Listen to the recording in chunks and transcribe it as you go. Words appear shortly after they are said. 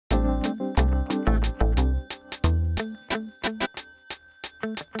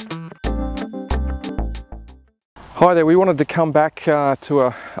Hi there, we wanted to come back to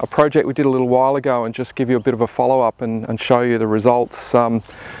a project we did a little while ago and just give you a bit of a follow-up and show you the results. In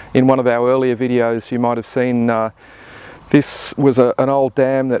one of our earlier videos you might have seen this was an old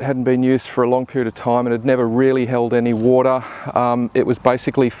dam that hadn't been used for a long period of time and had never really held any water. It was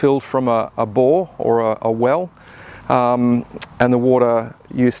basically filled from a bore or a well, and the water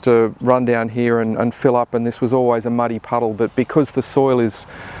used to run down here and fill up, and this was always a muddy puddle. But because the soil is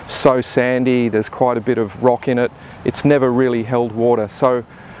so sandy, there's quite a bit of rock in it, it's never really held water. So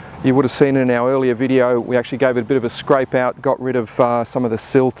you would have seen in our earlier video we actually gave it a bit of a scrape out, got rid of some of the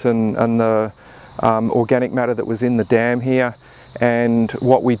silt and the organic matter that was in the dam here, and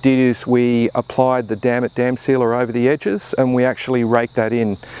what we did is we applied the DamIt dam sealer over the edges and we actually raked that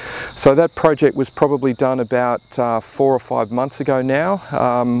in. So that project was probably done about 4 or 5 months ago now.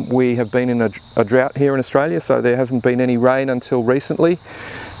 We have been in a drought here in Australia, so there hasn't been any rain until recently,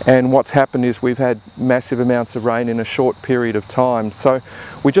 and what's happened is we've had massive amounts of rain in a short period of time. So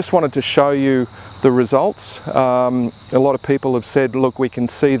we just wanted to show you the results. A lot of people have said, look, we can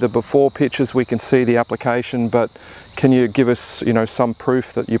see the before pictures, we can see the application, but can you give us, some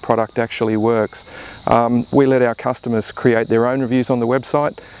proof that your product actually works? We let our customers create their own reviews on the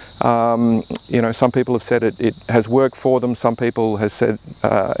website. Some people have said it has worked for them, some people have said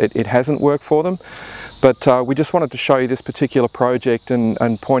it hasn't worked for them. But we just wanted to show you this particular project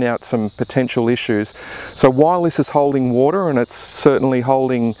and point out some potential issues. So while this is holding water, and it's certainly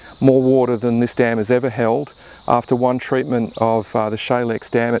holding more water than this dam has ever held, after one treatment of the Shalex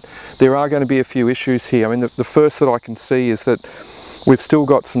DamIt, there are going to be a few issues here. I mean, the first that I can see is that we've still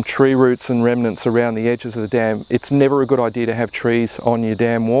got some tree roots and remnants around the edges of the dam. It's never a good idea to have trees on your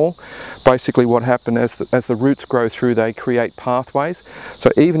dam wall. Basically what happens as the roots grow through, they create pathways. So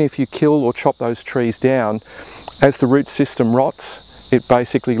even if you kill or chop those trees down, as the root system rots, it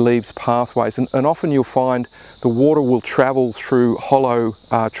basically leaves pathways, and often you'll find the water will travel through hollow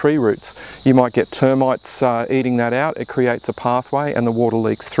tree roots. You might get termites eating that out, it creates a pathway and the water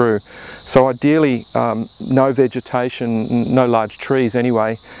leaks through. So ideally no vegetation, no large trees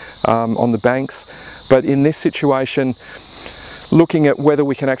anyway on the banks, but in this situation, looking at whether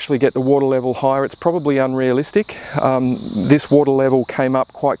we can actually get the water level higher, it's probably unrealistic. This water level came up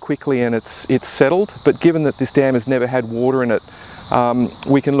quite quickly and it's settled, but given that this dam has never had water in it,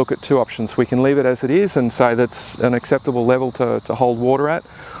 we can look at two options. We can leave it as it is and say that's an acceptable level to hold water at,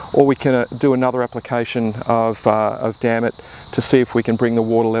 or we can do another application of DamIt to see if we can bring the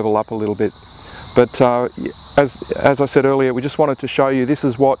water level up a little bit. But as I said earlier, we just wanted to show you this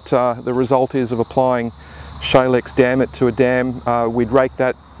is what the result is of applying Shalex DamIt to a dam. We'd rake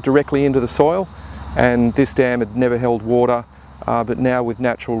that directly into the soil, and this dam had never held water, but now with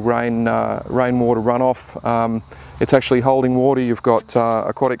natural rainwater runoff, it's actually holding water. You've got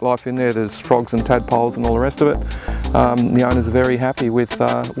aquatic life in there, there's frogs and tadpoles and all the rest of it. The owners are very happy with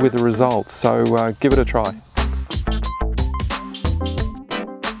the results, so give it a try.